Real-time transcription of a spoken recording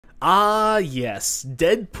Ah yes,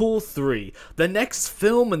 Deadpool 3, the next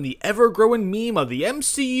film in the ever-growing meme of the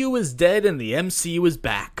MCU is dead and the MCU is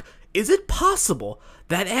back. Is it possible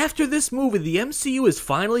that after this movie the MCU is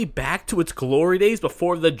finally back to its glory days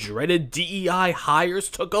before the dreaded DEI hires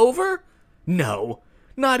took over? No,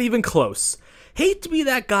 not even close. Hate to be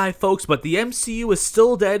that guy folks, but the MCU is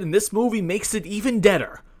still dead and this movie makes it even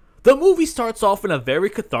deader. The movie starts off in a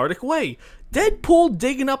very cathartic way. Deadpool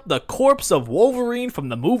digging up the corpse of Wolverine from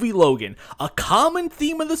the movie Logan, a common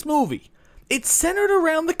theme of this movie. It's centered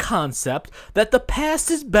around the concept that the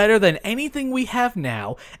past is better than anything we have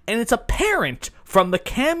now, and it's apparent from the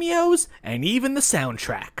cameos and even the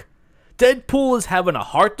soundtrack. Deadpool is having a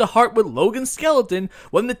heart-to-heart with Logan Skeleton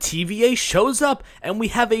when the TVA shows up and we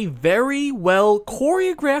have a very well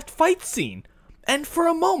choreographed fight scene. And for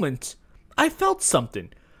a moment, I felt something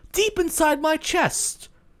deep inside my chest.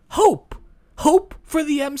 Hope. Hope for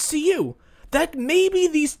the MCU. That maybe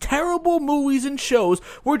these terrible movies and shows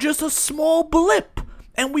were just a small blip,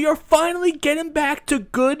 and we are finally getting back to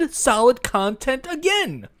good, solid content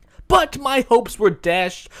again. But my hopes were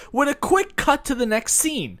dashed with a quick cut to the next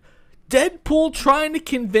scene. Deadpool trying to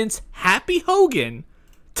convince Happy Hogan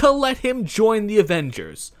to let him join the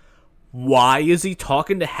Avengers. Why is he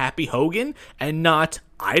talking to Happy Hogan and not,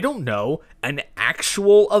 I don't know, an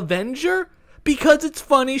actual Avenger? Because it's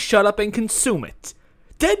funny, shut up and consume it.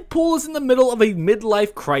 Deadpool is in the middle of a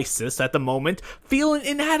midlife crisis at the moment, feeling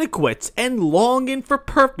inadequate and longing for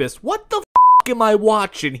purpose. What the f*** am I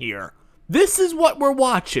watching here? This is what we're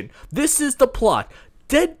watching. This is the plot.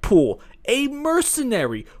 Deadpool, a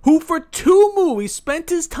mercenary who for 2 movies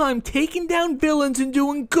spent his time taking down villains and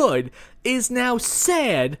doing good, is now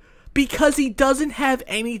sad because he doesn't have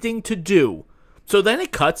anything to do. So then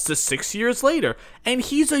it cuts to 6 years later, and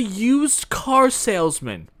he's a used car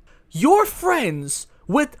salesman. You're friends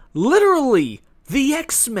with literally the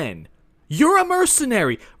X-Men. You're a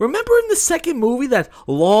mercenary. Remember in the second movie that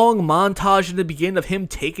long montage in the beginning of him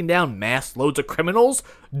taking down mass loads of criminals?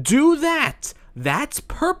 Do that. That's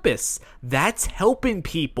purpose. That's helping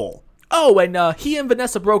people. Oh, and he and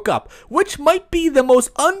Vanessa broke up, which might be the most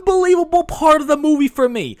unbelievable part of the movie for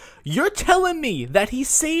me. You're telling me that he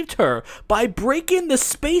saved her by breaking the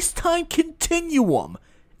space-time continuum,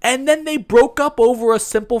 and then they broke up over a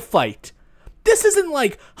simple fight. This isn't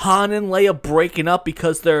like Han and Leia breaking up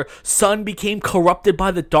because their son became corrupted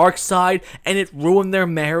by the dark side and it ruined their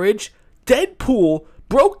marriage. Deadpool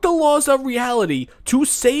broke the laws of reality to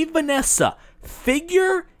save Vanessa.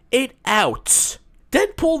 Figure it out.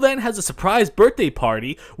 Deadpool then has a surprise birthday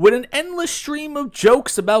party with an endless stream of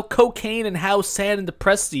jokes about cocaine and how sad and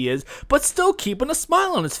depressed he is, but still keeping a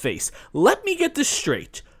smile on his face. Let me get this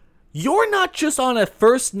straight. You're not just on a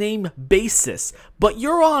first name basis, but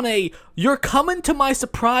you're coming to my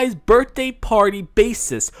surprise birthday party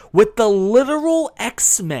basis with the literal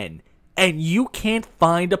X-Men, and you can't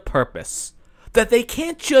find a purpose. That they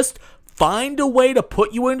can't just find a way to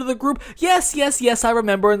put you into the group. Yes, I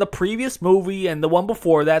remember in the previous movie and the one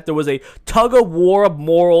before that, there was a tug-of-war of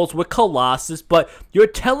morals with Colossus, but you're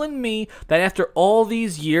telling me that after all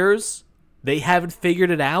these years, they haven't figured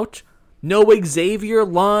it out? No Xavier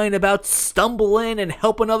line about stumbling and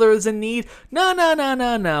helping others in need?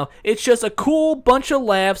 No. It's just a cool bunch of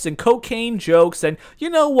laughs and cocaine jokes, and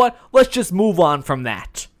you know what? Let's just move on from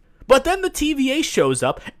that. But then the TVA shows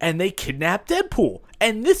up and they kidnap Deadpool.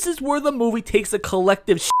 And this is where the movie takes a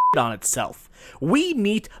collective shit on itself. We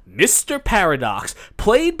meet Mr. Paradox,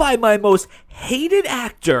 played by my most hated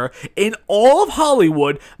actor in all of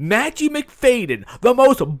Hollywood, Matthew McFadden, the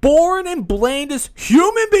most boring and blandest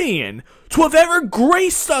human being to have ever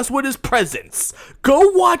graced us with his presence. Go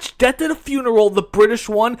watch Death at a Funeral, the British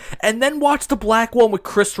one, and then watch the black one with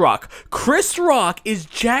Chris Rock. Chris Rock is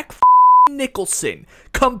Jack Nicholson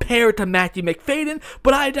compared to Matthew McFadden,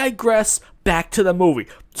 but I digress. Back to the movie.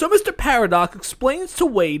 So Mr. Paradox explains to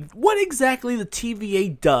Wade what exactly the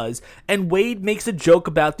TVA does, and Wade makes a joke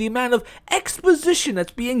about the amount of exposition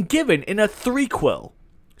that's being given in a threequel.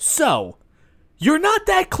 So, you're not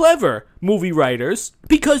that clever, movie writers,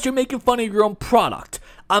 because you're making fun of your own product.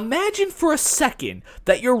 Imagine for a second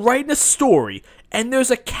that you're writing a story and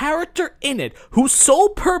there's a character in it whose sole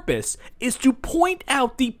purpose is to point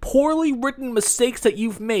out the poorly written mistakes that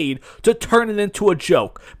you've made to turn it into a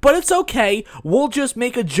joke. But it's okay, we'll just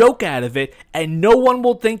make a joke out of it and no one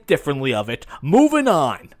will think differently of it. Moving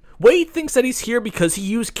on. Wade thinks that he's here because he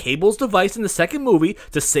used Cable's device in the second movie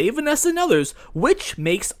to save Vanessa and others, which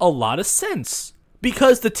makes a lot of sense.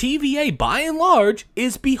 Because the TVA, by and large,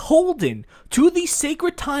 is beholden to the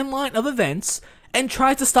sacred timeline of events and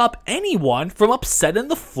tries to stop anyone from upsetting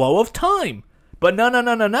the flow of time. But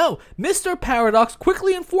no. Mr. Paradox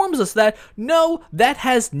quickly informs us that no, that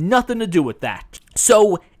has nothing to do with that.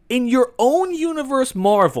 So, in your own universe,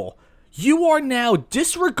 Marvel, you are now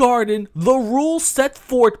disregarding the rules set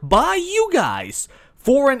forth by you guys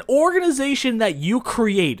for an organization that you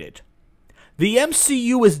created. The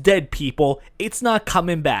MCU is dead, people. It's not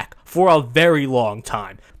coming back for a very long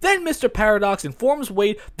time. Then Mr. Paradox informs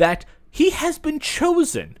Wade that he has been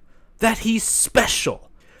chosen, that he's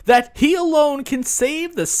special, that he alone can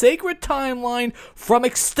save the sacred timeline from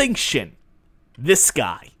extinction. This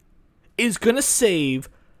guy is gonna save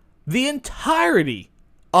the entirety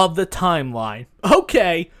of the timeline.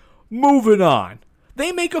 Okay, moving on.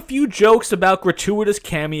 They make a few jokes about gratuitous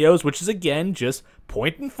cameos, which is again just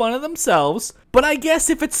pointing fun at themselves. But I guess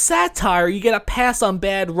if it's satire, you get a pass on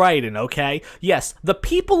bad writing, okay? Yes, the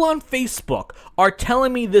people on Facebook are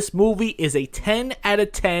telling me this movie is a 10 out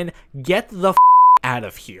of 10, get the out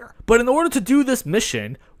of here. But in order to do this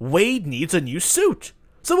mission, Wade needs a new suit.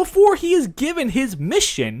 So before he is given his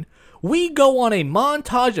mission, we go on a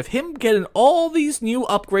montage of him getting all these new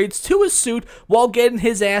upgrades to his suit while getting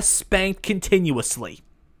his ass spanked continuously.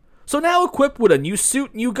 So now equipped with a new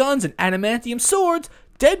suit, new guns, and adamantium swords,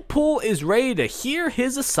 Deadpool is ready to hear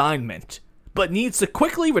his assignment, but needs to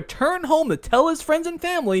quickly return home to tell his friends and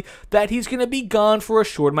family that he's going to be gone for a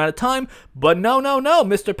short amount of time. But no,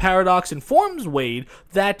 Mr. Paradox informs Wade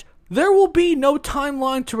that there will be no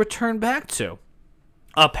timeline to return back to.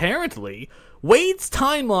 Apparently, Wade's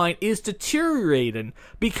timeline is deteriorating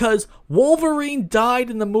because Wolverine died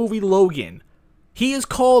in the movie Logan. He is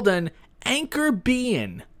called an anchor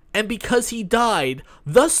being, and because he died,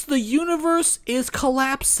 thus the universe is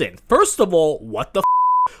collapsing. First of all, what the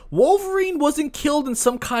f***? Wolverine wasn't killed in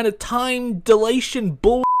some kind of time dilation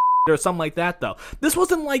bull or something like that, though. This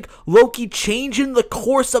wasn't like Loki changing the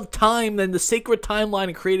course of time and the sacred timeline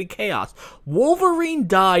and creating chaos. Wolverine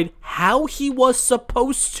died how he was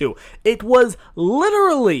supposed to. It was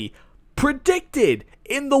literally predicted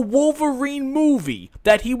in the Wolverine movie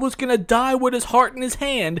that he was gonna die with his heart in his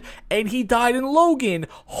hand, and he died in Logan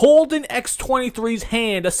holding X-23's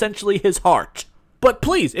hand, essentially his heart. But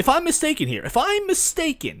please, if I'm mistaken here, if I'm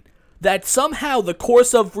mistaken that somehow the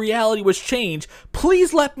course of reality was changed,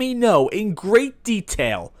 please let me know in great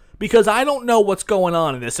detail, because I don't know what's going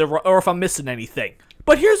on in this, or if I'm missing anything.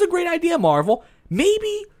 But here's a great idea, Marvel.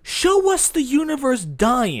 Maybe show us the universe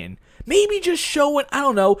dying. Maybe just showing, I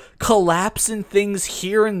don't know, collapsing things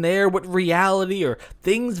here and there with reality, or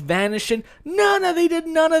things vanishing. No, they did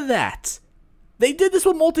none of that. They did this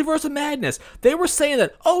with Multiverse of Madness. They were saying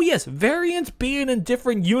that, oh yes, variants being in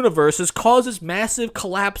different universes causes massive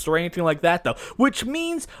collapse or anything like that, though. Which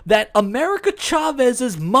means that America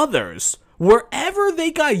Chavez's mothers, wherever they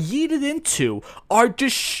got yeeted into, are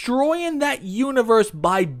destroying that universe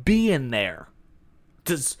by being there.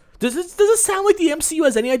 Does it sound like the MCU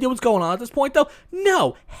has any idea what's going on at this point, though?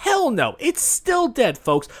 No, hell no. It's still dead,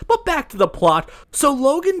 folks. But back to the plot. So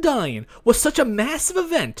Logan dying was such a massive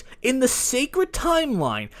event in the sacred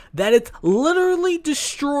timeline that it's literally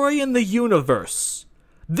destroying the universe.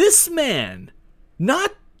 This man,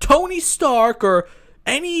 not Tony Stark or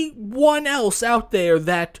anyone else out there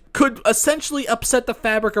that could essentially upset the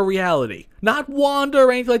fabric of reality. Not Wanda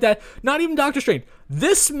or anything like that. Not even Doctor Strange.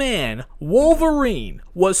 This man, Wolverine,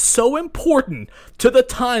 was so important to the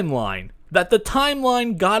timeline that the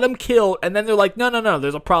timeline got him killed, and then they're like, no,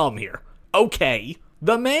 there's a problem here. Okay.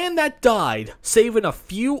 The man that died, saving a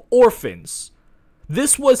few orphans.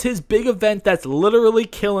 This was his big event that's literally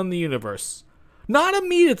killing the universe. Not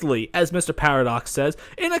immediately, as Mr. Paradox says,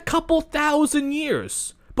 in a couple thousand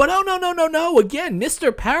years. But oh no, again,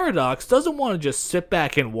 Mr. Paradox doesn't want to just sit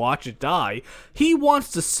back and watch it die. He wants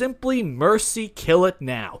to simply mercy kill it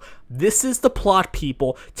now. This is the plot,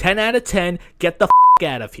 people. 10 out of 10, get the f***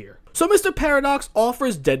 out of here. So Mr. Paradox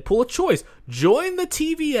offers Deadpool a choice. Join the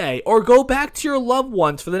TVA or go back to your loved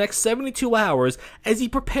ones for the next 72 hours as he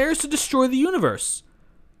prepares to destroy the universe.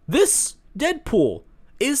 This Deadpool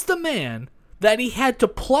is the man that he had to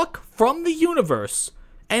pluck from the universe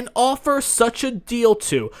and offer such a deal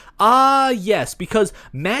to. Ah, yes, because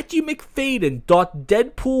Matthew McFadden thought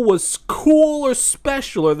Deadpool was cool or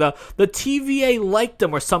special, or the TVA liked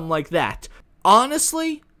him or something like that.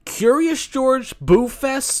 Honestly, Curious George Boo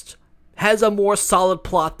Fest has a more solid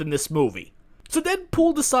plot than this movie. So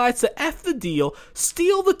Deadpool decides to F the deal,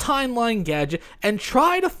 steal the timeline gadget, and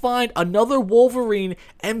try to find another Wolverine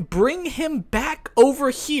and bring him back over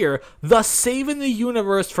here, thus saving the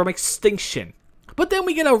universe from extinction. But then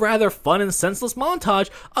we get a rather fun and senseless montage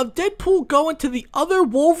of Deadpool going to the other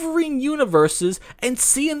Wolverine universes and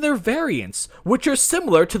seeing their variants, which are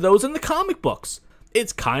similar to those in the comic books.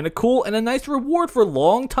 It's kinda cool and a nice reward for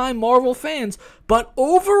longtime Marvel fans, but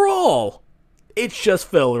overall, it's just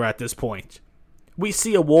filler at this point. We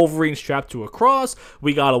see a Wolverine strapped to a cross,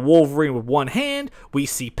 we got a Wolverine with one hand, we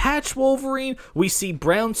see Patch Wolverine, we see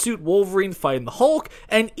brown suit Wolverine fighting the Hulk,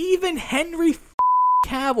 and even Henry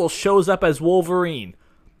Cavill shows up as Wolverine.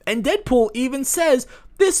 And Deadpool even says,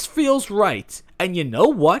 this feels right. And you know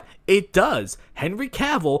what? It does. Henry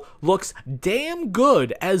Cavill looks damn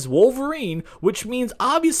good as Wolverine, which means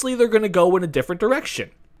obviously they're going to go in a different direction.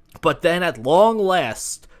 But then at long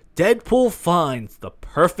last, Deadpool finds the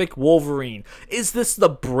perfect Wolverine. Is this the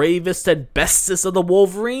bravest and bestest of the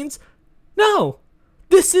Wolverines? No.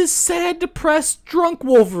 This is sad, depressed, drunk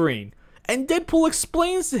Wolverine. And Deadpool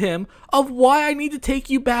explains to him of why I need to take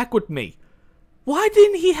you back with me. Why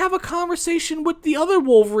didn't he have a conversation with the other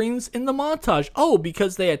Wolverines in the montage? Oh,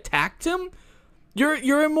 because they attacked him?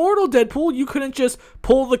 You're immortal, Deadpool. You couldn't just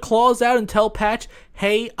pull the claws out and tell Patch,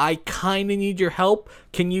 hey, I kinda need your help.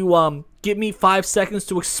 Can you give me 5 seconds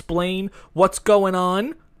to explain what's going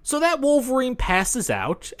on? So that Wolverine passes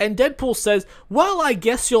out, and Deadpool says, well, I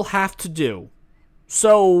guess you'll have to do.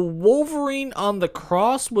 So Wolverine on the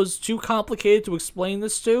cross was too complicated to explain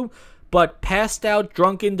this to? But passed out,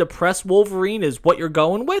 drunken, depressed Wolverine is what you're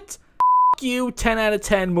going with? F*** you, 10 out of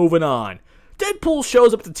 10, moving on. Deadpool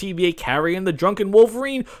shows up at the TVA carrying the drunken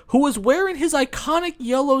Wolverine, who is wearing his iconic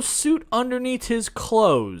yellow suit underneath his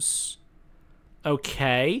clothes.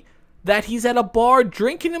 Okay. That he's at a bar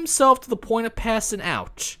drinking himself to the point of passing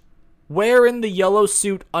out, wearing the yellow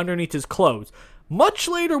suit underneath his clothes. Much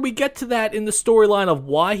later, we get to that in the storyline of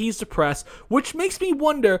why he's depressed, which makes me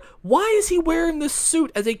wonder, why is he wearing this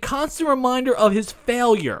suit as a constant reminder of his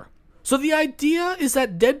failure? So the idea is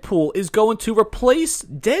that Deadpool is going to replace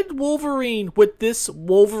dead Wolverine with this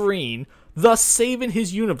Wolverine, thus saving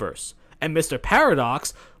his universe. And Mr.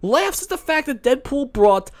 Paradox laughs at the fact that Deadpool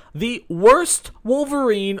brought the worst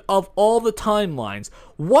Wolverine of all the timelines,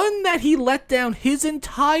 one that he let down his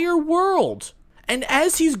entire world. And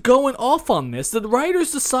as he's going off on this, the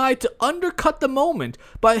writers decide to undercut the moment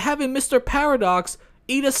by having Mr. Paradox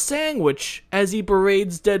eat a sandwich as he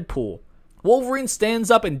berates Deadpool. Wolverine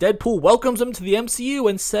stands up and Deadpool welcomes him to the MCU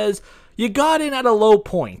and says, you got in at a low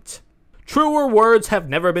point. Truer words have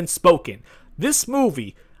never been spoken. This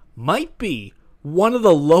movie might be one of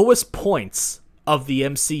the lowest points of the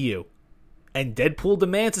MCU. And Deadpool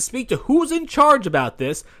demands to speak to who's in charge about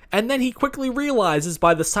this, and then he quickly realizes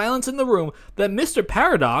by the silence in the room that Mr.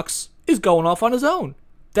 Paradox is going off on his own.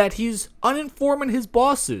 That he's uninforming his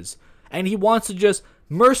bosses, and he wants to just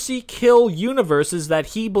mercy kill universes that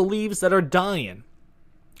he believes that are dying.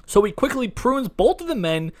 So he quickly prunes both of the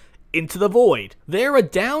men into the void. There, a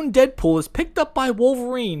down Deadpool is picked up by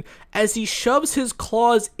Wolverine as he shoves his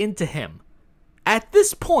claws into him. At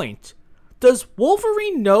this point, does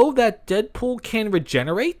Wolverine know that Deadpool can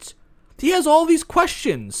regenerate? He has all these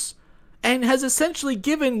questions, and has essentially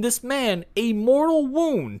given this man a mortal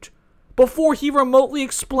wound before he remotely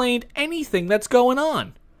explained anything that's going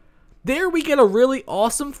on. There we get a really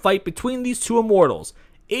awesome fight between these two immortals.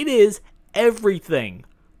 It is everything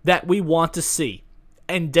that we want to see.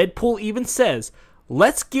 And Deadpool even says,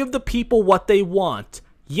 let's give the people what they want.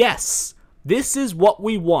 Yes, this is what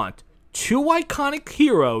we want. Two iconic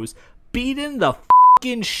heroes beating the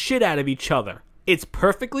f***ing shit out of each other. It's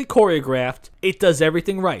perfectly choreographed, it does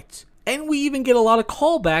everything right. And we even get a lot of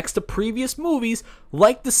callbacks to previous movies,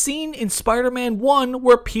 like the scene in Spider-Man 1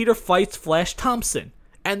 where Peter fights Flash Thompson.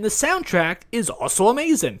 And the soundtrack is also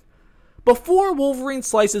amazing. Before Wolverine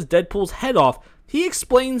slices Deadpool's head off, he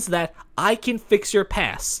explains that I can fix your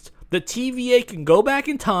past. The TVA can go back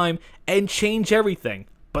in time and change everything.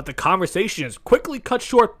 But the conversation is quickly cut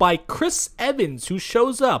short by Chris Evans, who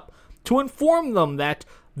shows up to inform them that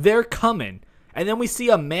they're coming. And then we see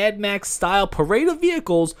a Mad Max style parade of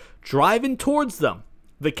vehicles driving towards them.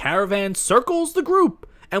 The caravan circles the group,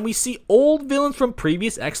 and we see old villains from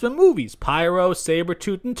previous X-Men movies, Pyro,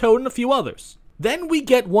 Sabretooth, and Toad, and a few others. Then we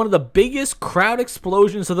get one of the biggest crowd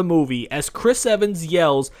explosions of the movie as Chris Evans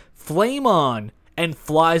yells, "Flame on," and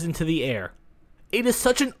flies into the air. It is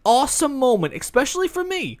such an awesome moment, especially for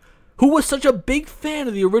me, who was such a big fan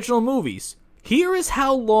of the original movies. Here is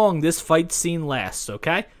how long this fight scene lasts,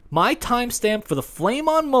 okay? My timestamp for the flame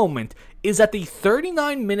on moment is at the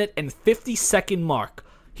 39-minute and 50-second mark.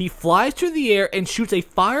 He flies through the air and shoots a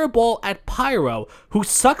fireball at Pyro, who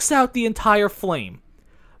sucks out the entire flame.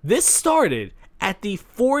 This started at the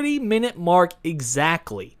 40-minute mark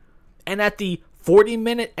exactly. And at the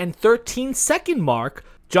 40-minute and 13-second mark,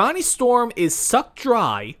 Johnny Storm is sucked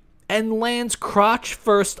dry and lands crotch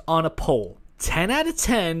first on a pole. 10 out of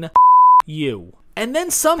 10, you. And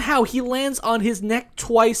then somehow he lands on his neck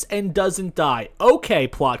twice and doesn't die. Okay,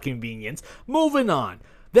 plot convenience. Moving on.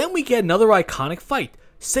 Then we get another iconic fight.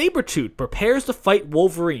 Sabretooth prepares to fight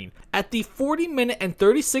Wolverine. At the 40-minute and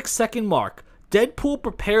 36-second mark, Deadpool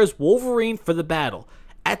prepares Wolverine for the battle.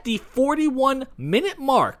 At the 41-minute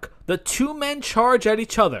mark, the two men charge at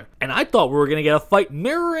each other. And I thought we were going to get a fight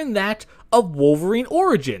mirroring that of Wolverine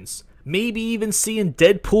Origins. Maybe even seeing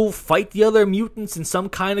Deadpool fight the other mutants in some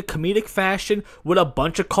kind of comedic fashion with a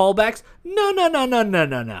bunch of callbacks. No.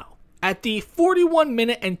 At the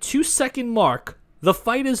 41-minute and 2-second mark, the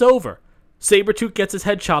fight is over. Sabretooth gets his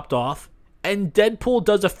head chopped off, and Deadpool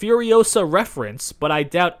does a Furiosa reference, but I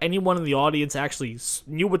doubt anyone in the audience actually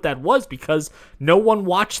knew what that was because no one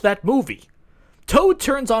watched that movie. Toad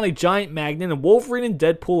turns on a giant magnet, and Wolverine and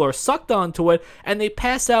Deadpool are sucked onto it, and they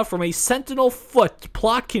pass out from a sentinel foot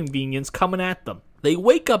plot convenience coming at them. They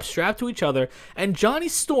wake up strapped to each other, and Johnny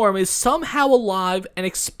Storm is somehow alive and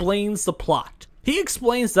explains the plot. He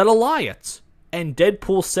explains that Alliance, and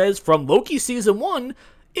Deadpool says from Loki Season 1,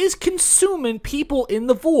 is consuming people in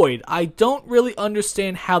the void. I don't really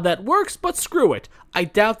understand how that works, but screw it. I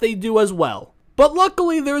doubt they do as well. But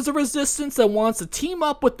luckily, there's a resistance that wants to team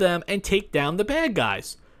up with them and take down the bad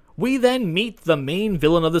guys. We then meet the main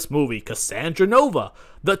villain of this movie, Cassandra Nova,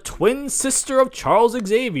 the twin sister of Charles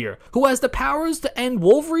Xavier, who has the powers to end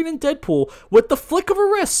Wolverine and Deadpool with the flick of a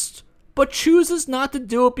wrist, but chooses not to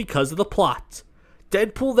do it because of the plot.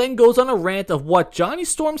 Deadpool then goes on a rant of what Johnny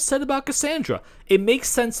Storm said about Cassandra. It makes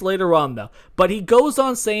sense later on though, but he goes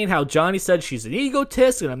on saying how Johnny said she's an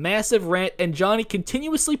egotist and a massive rant, and Johnny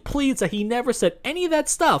continuously pleads that he never said any of that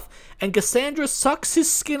stuff, and Cassandra sucks his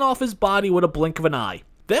skin off his body with a blink of an eye.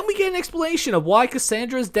 Then we get an explanation of why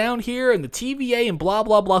Cassandra is down here and the TVA and blah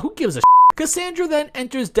blah blah, who gives a shit? Cassandra then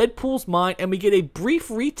enters Deadpool's mind, and we get a brief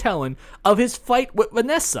retelling of his fight with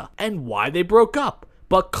Vanessa and why they broke up.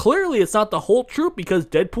 But clearly it's not the whole truth because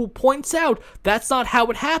Deadpool points out that's not how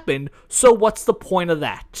it happened, so what's the point of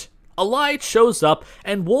that? Alliance shows up,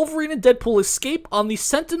 and Wolverine and Deadpool escape on the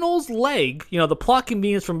Sentinel's leg, the plot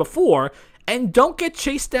convenience from before, and don't get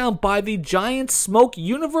chased down by the giant smoke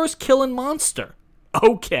universe-killing monster.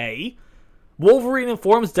 Okay. Wolverine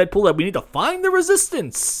informs Deadpool that we need to find the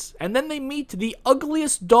Resistance, and then they meet the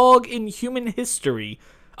ugliest dog in human history,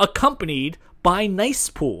 accompanied by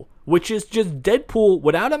Nicepool, which is just Deadpool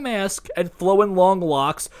without a mask and flowing long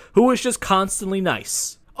locks, who is just constantly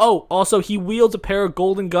nice. Oh, also he wields a pair of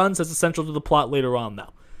golden guns that's essential to the plot later on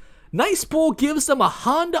though. Nicepool gives them a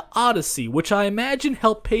Honda Odyssey, which I imagine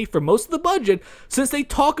helped pay for most of the budget since they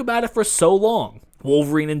talk about it for so long.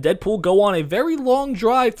 Wolverine and Deadpool go on a very long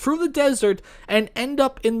drive through the desert and end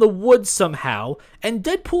up in the woods somehow, and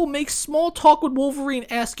Deadpool makes small talk with Wolverine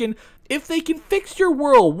asking, if they can fix your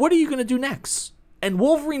world, what are you going to do next? And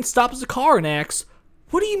Wolverine stops the car and asks,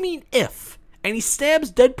 what do you mean if? And he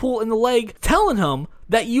stabs Deadpool in the leg, telling him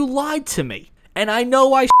that you lied to me. And I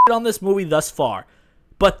know I shit on this movie thus far,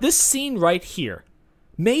 but this scene right here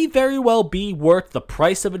may very well be worth the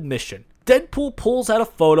price of admission. Deadpool pulls out a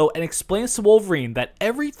photo and explains to Wolverine that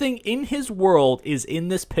everything in his world is in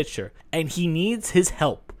this picture, and he needs his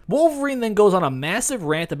help. Wolverine then goes on a massive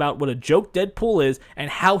rant about what a joke Deadpool is and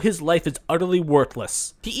how his life is utterly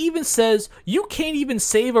worthless. He even says, you can't even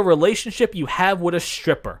save a relationship you have with a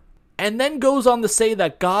stripper. And then goes on to say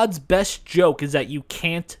that God's best joke is that you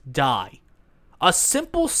can't die. A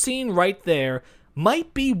simple scene right there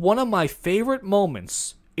might be one of my favorite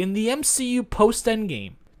moments in the MCU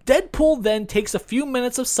post-Endgame. Deadpool then takes a few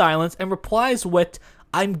minutes of silence and replies with,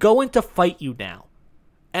 I'm going to fight you now.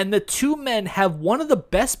 And the two men have one of the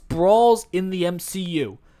best brawls in the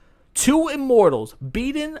MCU. Two immortals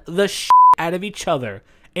beating the shit out of each other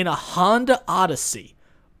in a Honda Odyssey.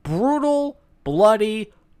 Brutal,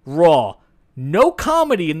 bloody, raw. No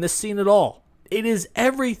comedy in this scene at all. It is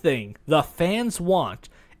everything the fans want.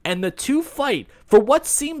 And the two fight for what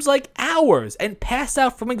seems like hours and pass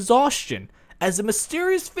out from exhaustion as a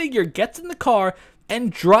mysterious figure gets in the car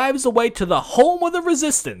and drives away to the home of the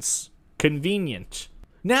Resistance. Convenient.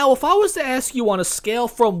 Now, if I was to ask you on a scale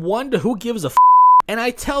from 1 to who gives a f***, and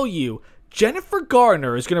I tell you Jennifer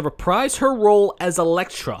Garner is going to reprise her role as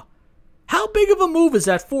Elektra, how big of a move is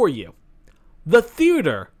that for you? The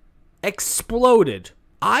theater exploded.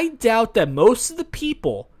 I doubt that most of the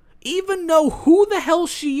people even know who the hell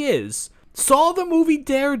she is, saw the movie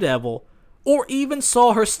Daredevil, or even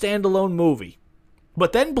saw her standalone movie.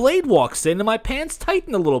 But then Blade walks in and my pants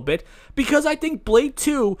tighten a little bit because I think Blade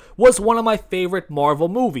 2 was one of my favorite Marvel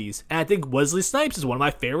movies, and I think Wesley Snipes is one of my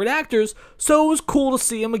favorite actors, so it was cool to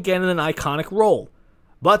see him again in an iconic role.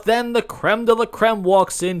 But then the creme de la creme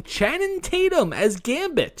walks in, Channing Tatum as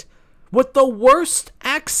Gambit, with the worst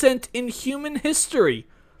accent in human history,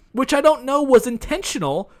 which I don't know was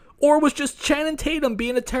intentional or was just Channing Tatum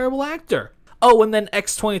being a terrible actor. Oh, and then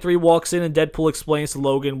X-23 walks in and Deadpool explains to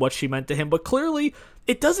Logan what she meant to him, but clearly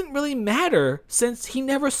it doesn't really matter since he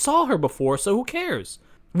never saw her before, so who cares?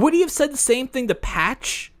 Would he have said the same thing to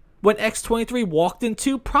Patch when X-23 walked in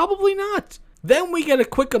too? Probably not. Then we get a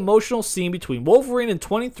quick emotional scene between Wolverine and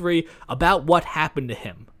 23 about what happened to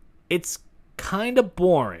him. It's kinda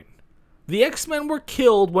boring. The X-Men were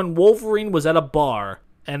killed when Wolverine was at a bar,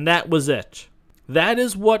 and that was it. That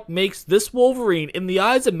is what makes this Wolverine, in the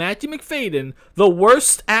eyes of Matthew McFadyen, the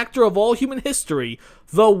worst actor of all human history,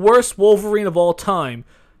 the worst Wolverine of all time,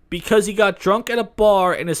 because he got drunk at a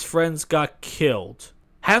bar and his friends got killed.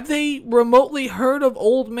 Have they remotely heard of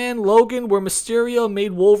Old Man Logan, where Mysterio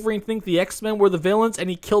made Wolverine think the X-Men were the villains and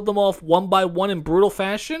he killed them off one by one in brutal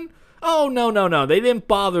fashion? Oh, no, they didn't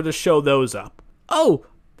bother to show those up. Oh,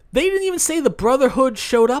 they didn't even say the Brotherhood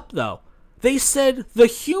showed up, though. They said the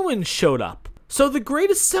humans showed up. So the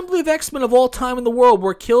greatest assembly of X-Men of all time in the world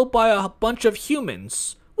were killed by a bunch of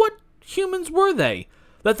humans. What humans were they?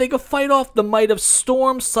 That they could fight off the might of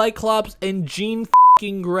Storm, Cyclops, and Jean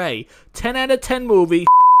f***ing Grey. 10 out of 10 movie,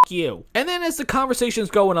 f*** you. And then as the conversation's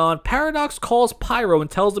going on, Paradox calls Pyro and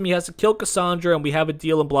tells him he has to kill Cassandra and we have a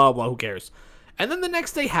deal and blah blah, who cares. And then the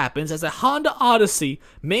next day happens as a Honda Odyssey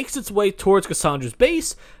makes its way towards Cassandra's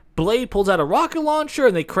base. Blade pulls out a rocket launcher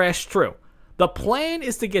and they crash through. The plan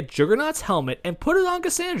is to get Juggernaut's helmet and put it on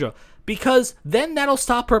Cassandra, because then that'll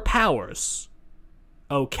stop her powers.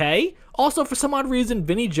 Okay? Also, for some odd reason,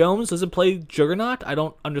 Vinnie Jones doesn't play Juggernaut. I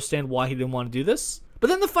don't understand why he didn't want to do this. But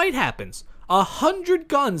then the fight happens. 100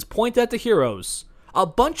 guns point at the heroes. A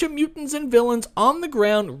bunch of mutants and villains on the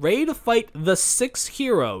ground ready to fight the 6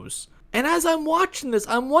 heroes. And as I'm watching this,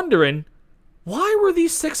 I'm wondering, why were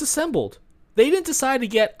these 6 assembled? They didn't decide to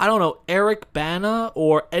get, I don't know, Eric Bana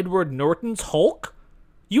or Edward Norton's Hulk?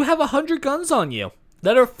 You have 100 guns on you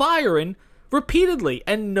that are firing repeatedly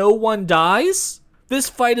and no one dies? This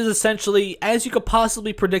fight is essentially as you could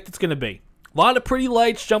possibly predict it's going to be. A lot of pretty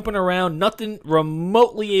lights jumping around, nothing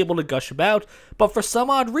remotely able to gush about, but for some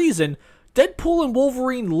odd reason, Deadpool and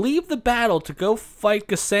Wolverine leave the battle to go fight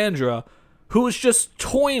Cassandra, who is just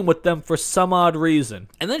toying with them for some odd reason.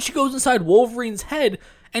 And then she goes inside Wolverine's head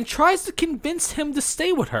and tries to convince him to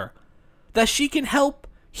stay with her, that she can help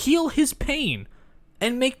heal his pain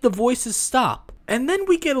and make the voices stop. And then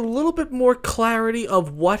we get a little bit more clarity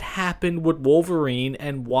of what happened with Wolverine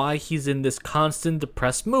and why he's in this constant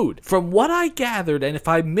depressed mood. From what I gathered, and if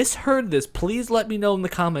I misheard this, please let me know in the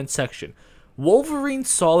comments section, Wolverine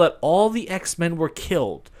saw that all the X-Men were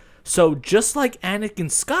killed. So just like Anakin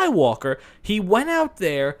Skywalker, he went out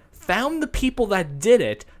there, found the people that did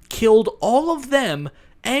it, killed all of them,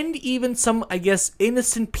 and even some, I guess,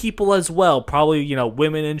 innocent people as well. Probably, you know,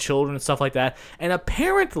 women and children and stuff like that. And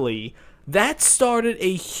apparently, that started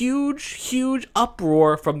a huge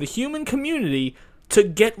uproar from the human community to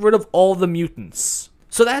get rid of all the mutants.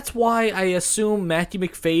 So that's why I assume Matthew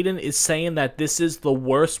McFadyen is saying that this is the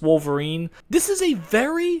worst Wolverine. This is a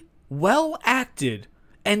very well-acted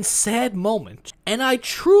and sad moment. And I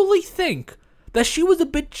truly think that she was a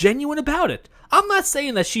bit genuine about it. I'm not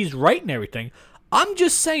saying that she's right and everything. I'm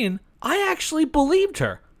just saying, I actually believed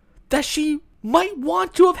her. That she might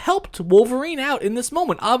want to have helped Wolverine out in this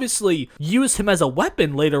moment. Obviously, use him as a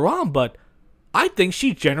weapon later on, but I think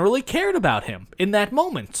she generally cared about him in that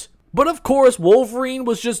moment. But of course, Wolverine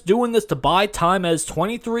was just doing this to buy time as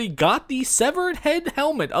 23 got the severed head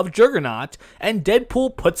helmet of Juggernaut, and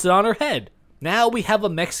Deadpool puts it on her head. Now we have a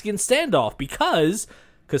Mexican standoff because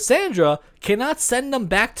Cassandra cannot send them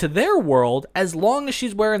back to their world as long as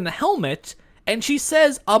she's wearing the helmet, and she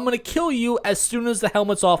says, I'm gonna kill you as soon as the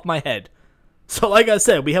helmet's off my head. So like I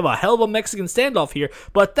said, we have a hell of a Mexican standoff here,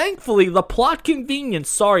 but thankfully the plot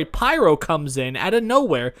convenience, Pyro comes in out of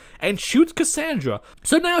nowhere and shoots Cassandra.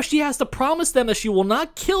 So now she has to promise them that she will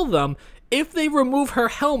not kill them if they remove her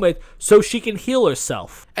helmet so she can heal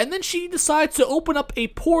herself. And then she decides to open up a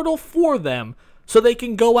portal for them so they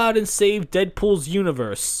can go out and save Deadpool's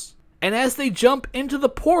universe. And as they jump into the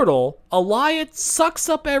portal, Alliance sucks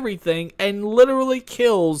up everything and literally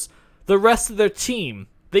kills the rest of their team.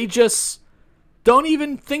 They just don't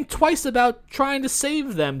even think twice about trying to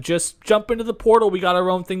save them. Just jump into the portal, we got our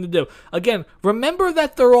own thing to do. Again, remember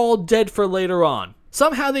that they're all dead for later on.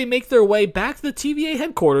 Somehow they make their way back to the TVA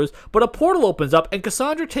headquarters, but a portal opens up and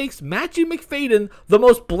Cassandra takes Matthew McFadyen, the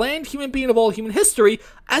most bland human being of all human history,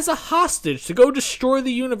 as a hostage to go destroy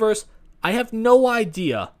the universe. I have no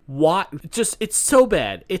idea why. Just, it's so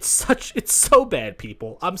bad. It's so bad,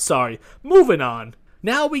 people. I'm sorry. Moving on.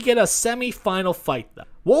 Now we get a semi-final fight though.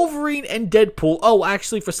 Wolverine and Deadpool, oh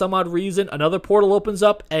actually for some odd reason, another portal opens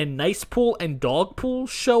up and Nicepool and Dogpool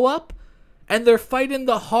show up. And they're fighting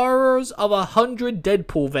the horrors of 100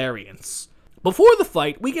 Deadpool variants. Before the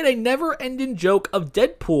fight, we get a never-ending joke of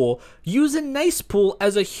Deadpool using Nicepool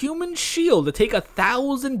as a human shield to take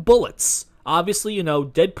 1,000 bullets. Obviously, you know,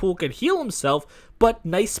 Deadpool can heal himself, but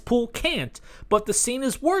Nicepool can't. But the scene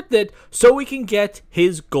is worth it so we can get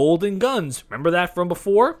his golden guns. Remember that from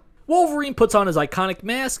before? Wolverine puts on his iconic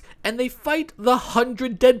mask, and they fight the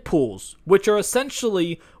 100 Deadpools, which are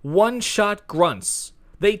essentially one-shot grunts.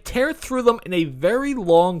 They tear through them in a very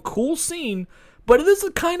long, cool scene, but it is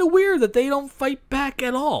kind of weird that they don't fight back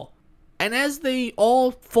at all. And as they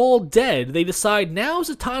all fall dead, they decide now's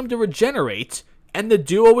the time to regenerate, and the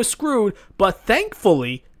duo is screwed, but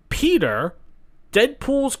thankfully, Peter,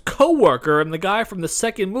 Deadpool's co-worker and the guy from the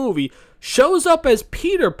second movie, shows up as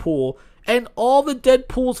Peter Pool, and all the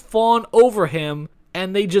Deadpools fawn over him,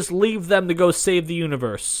 and they just leave them to go save the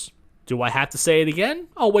universe. Do I have to say it again?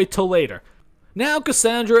 I'll wait till later. Now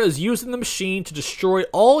Cassandra is using the machine to destroy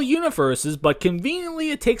all universes, but conveniently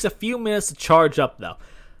it takes a few minutes to charge up though.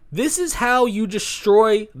 This is how you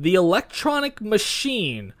destroy the electronic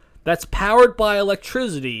machine that's powered by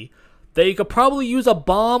electricity that you could probably use a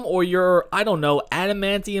bomb or your, I don't know,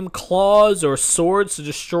 adamantium claws or swords to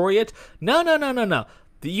destroy it. No.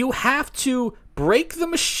 You have to break the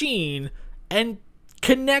machine and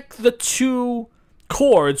connect the two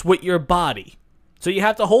cords with your body. So you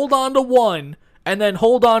have to hold on to one and then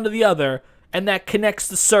hold on to the other, and that connects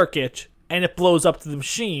the circuit and it blows up to the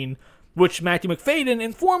machine, which Matthew McFadden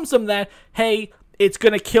informs them that, hey, it's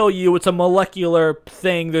going to kill you, it's a molecular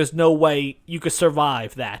thing, there's no way you could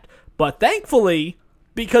survive that. But thankfully,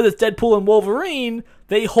 because it's Deadpool and Wolverine,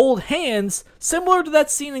 they hold hands, similar to that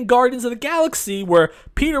scene in Guardians of the Galaxy where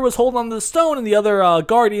Peter was holding on to the stone and the other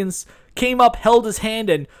Guardians came up, held his hand,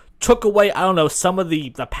 and took away, I don't know, some of the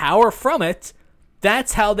power from it.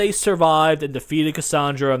 That's how they survived and defeated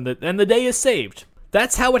Cassandra, and the day is saved.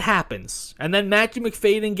 That's how it happens. And then Matthew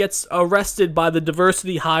McFadden gets arrested by the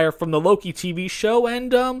diversity hire from the Loki TV show,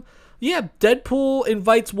 and, yeah, Deadpool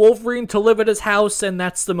invites Wolverine to live at his house, and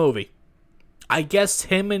that's the movie. I guess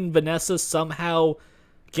him and Vanessa somehow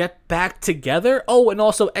get back together? Oh, and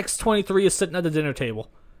also X-23 is sitting at the dinner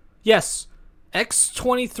table. Yes,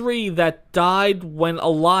 X-23 that died when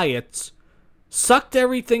Eliot sucked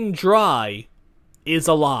everything dry is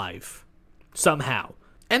alive. Somehow.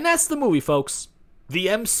 And that's the movie, folks. The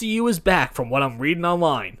MCU is back from what I'm reading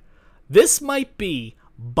online. This might be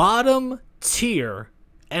bottom tier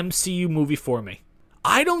MCU movie for me.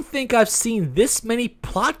 I don't think I've seen this many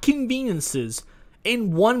plot conveniences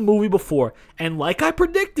in one movie before. And like I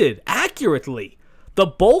predicted, accurately, the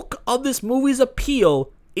bulk of this movie's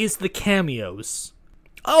appeal is the cameos.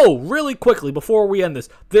 Oh, really quickly, before we end this,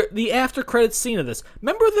 the after-credits scene of this.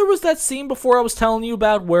 Remember there was that scene before I was telling you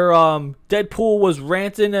about where Deadpool was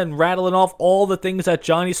ranting and rattling off all the things that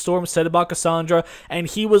Johnny Storm said about Cassandra, and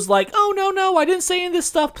he was like, oh, no, I didn't say any of this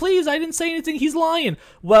stuff, please, I didn't say anything, he's lying.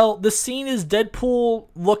 Well, the scene is Deadpool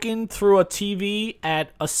looking through a TV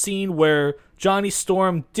at a scene where Johnny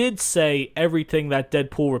Storm did say everything that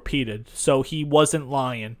Deadpool repeated, so he wasn't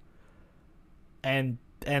lying. And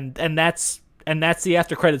that's the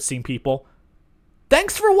after credits scene, people.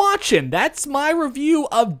 Thanks for watching. That's my review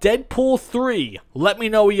of Deadpool 3. Let me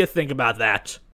know what you think about that.